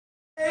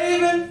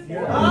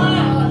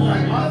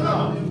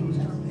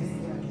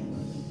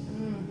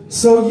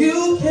So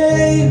you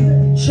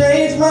came,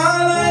 changed my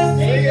life.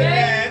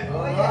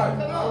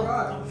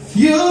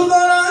 You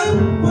thought I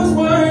was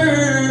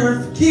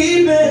worth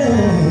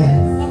keeping.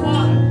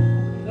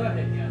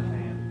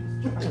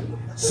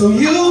 So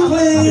you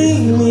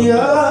cleaned me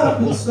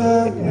up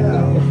inside.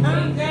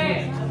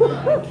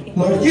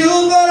 Lord, you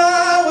thought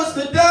I was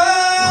to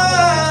die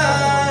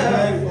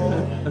for.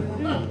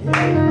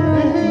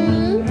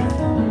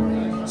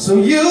 So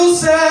you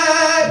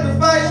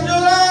sacrificed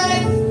your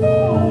life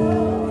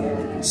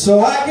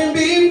so I can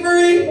be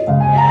free,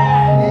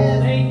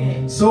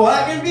 so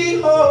I can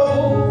be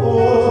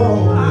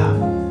whole,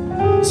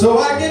 so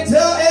I can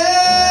tell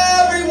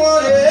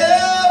everyone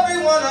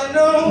I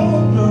know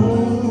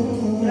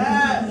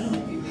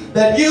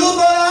that you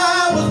thought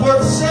I was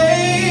worth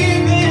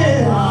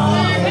saving.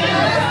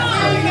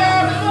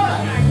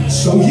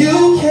 So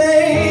you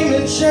came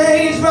and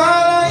changed my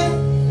life.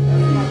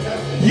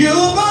 You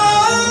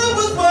thought I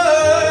was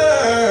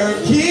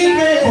worth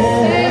keeping.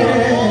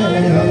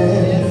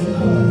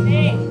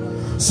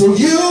 So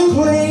you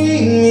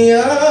cleaned me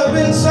up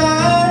inside.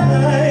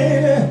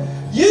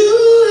 You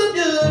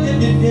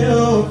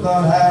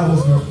thought I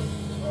was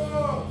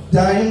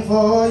dying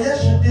for.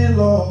 Yes, you did,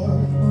 Lord.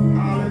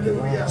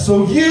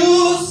 So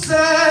you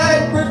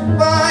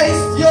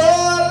sacrificed your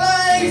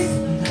life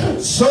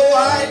so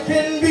I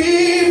can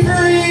be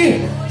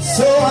free,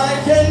 so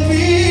I can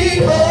be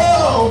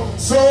whole,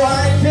 so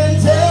I can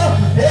tell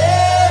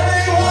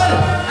everyone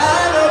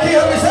I know.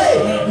 Hear me say,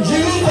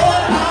 you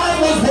thought I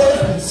was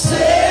worth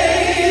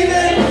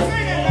saving.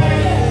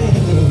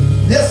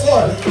 Yes,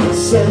 Lord.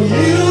 So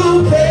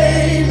you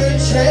came and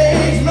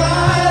changed my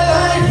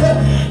life.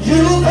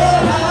 You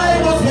thought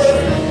I was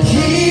worth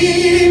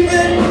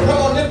keeping. Come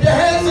on, lift your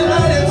hands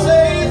tonight and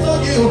say it's on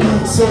you.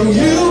 So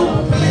you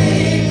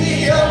cleaned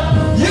me up.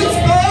 You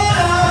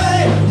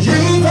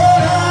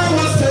thought I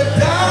was to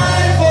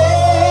die for.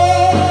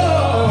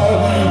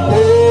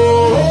 Oh,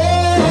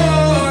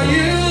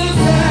 you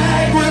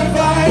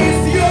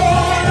sacrificed your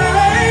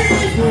life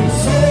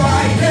so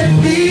I can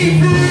be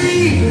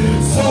free,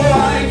 so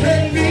I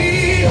can be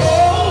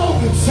whole,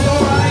 so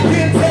I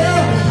can tell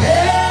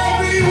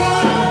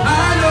everyone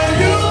I know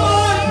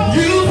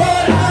you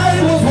thought I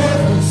was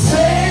worth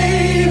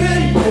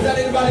saving. Is that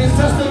anybody's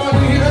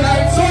testimony here tonight?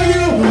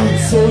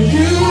 So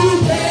you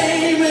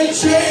came and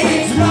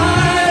changed my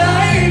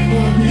life.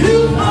 You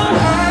thought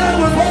I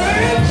was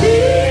worth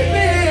keeping.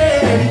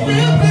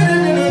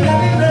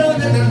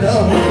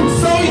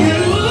 So you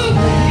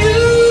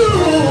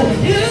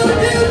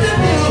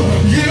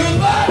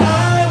thought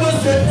I was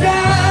to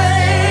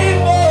die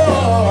for.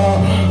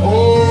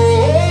 Oh,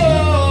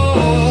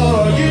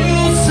 you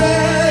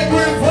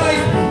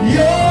sacrificed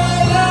your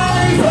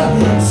life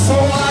so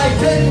I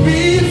can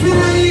be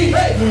free,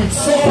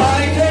 so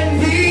I can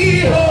be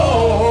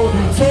whole,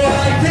 so I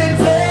can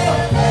tell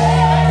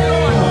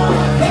everyone.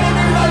 Come on,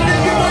 everybody,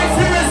 lift your voice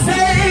here and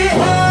say,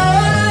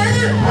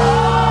 hallelujah.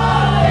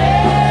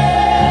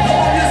 Come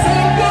on, you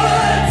sound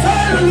good.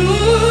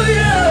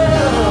 Hallelujah.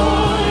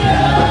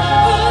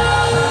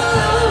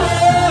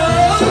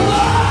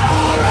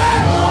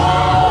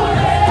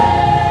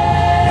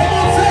 Come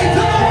on, say,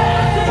 come on.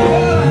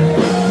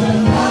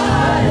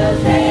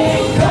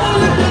 Come on,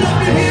 lift it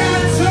up in here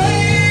and say,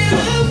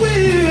 I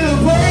will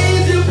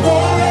praise you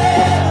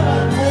forever,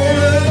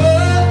 forever,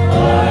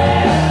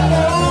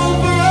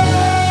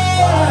 forever.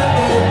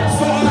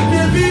 So I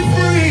can be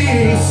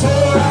free, so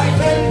I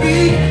can be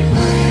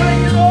free.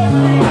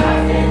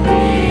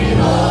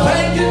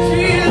 Thank you,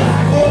 Jesus.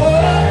 Oh,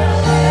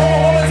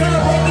 turn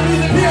up the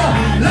music here.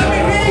 Let me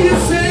hear you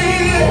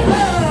sing it.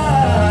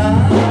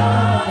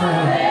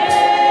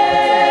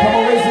 Come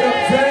on, raise it up,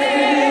 say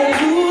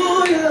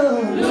hallelujah.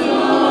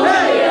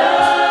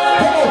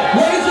 Come on,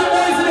 raise your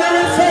voice in there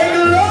and say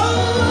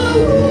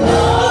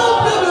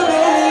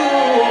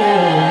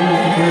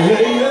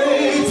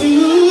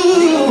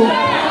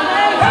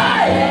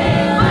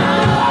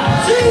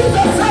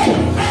Jesus, say,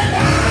 and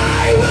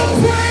I will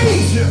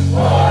praise you.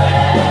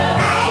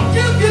 I'll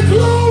give you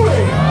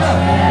glory.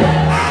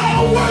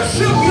 I'll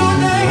worship your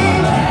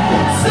name.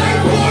 Say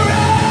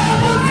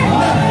forever.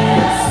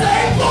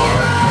 Say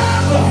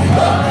forever.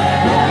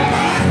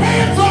 My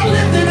hands are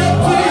lifted up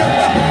to you.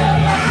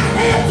 My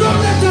hands are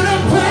lifted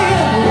up to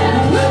you.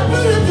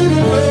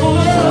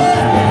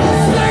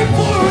 Say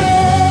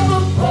forever.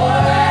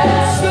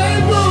 Say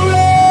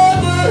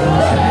forever.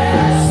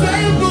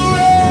 Say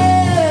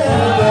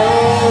forever.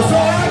 So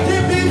I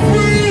can be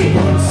free.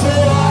 So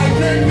I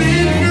can be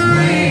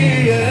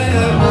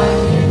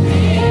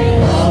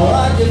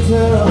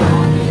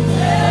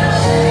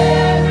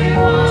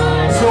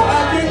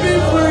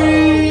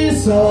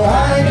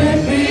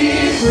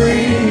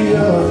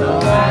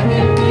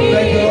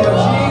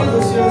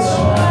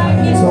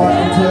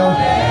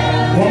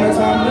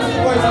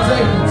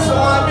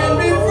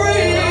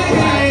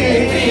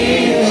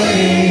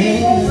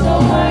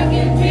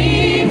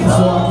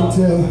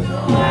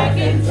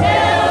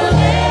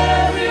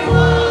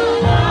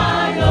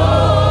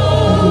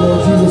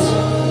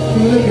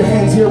Can you lift your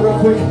hands here real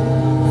quick?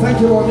 Thank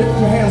you, Lord. Lift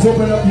your hands.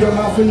 Open up your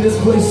mouth in this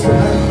place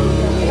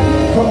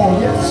tonight. Come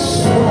on,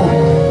 yes. Come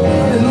on.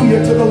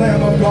 Hallelujah to the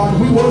Lamb of God.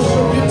 We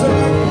worship you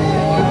tonight.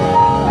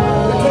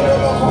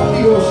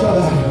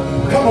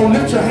 Come on,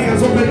 lift your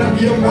hands. Open up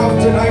your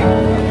mouth tonight.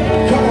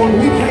 Come on,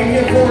 we came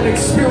here for an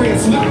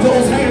experience. Lift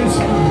those hands.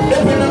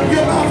 Open up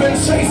your mouth and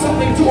say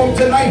something to him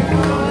tonight.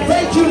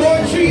 Thank you,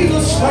 Lord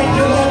Jesus. Thank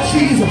you, Lord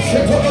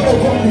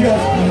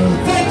Jesus.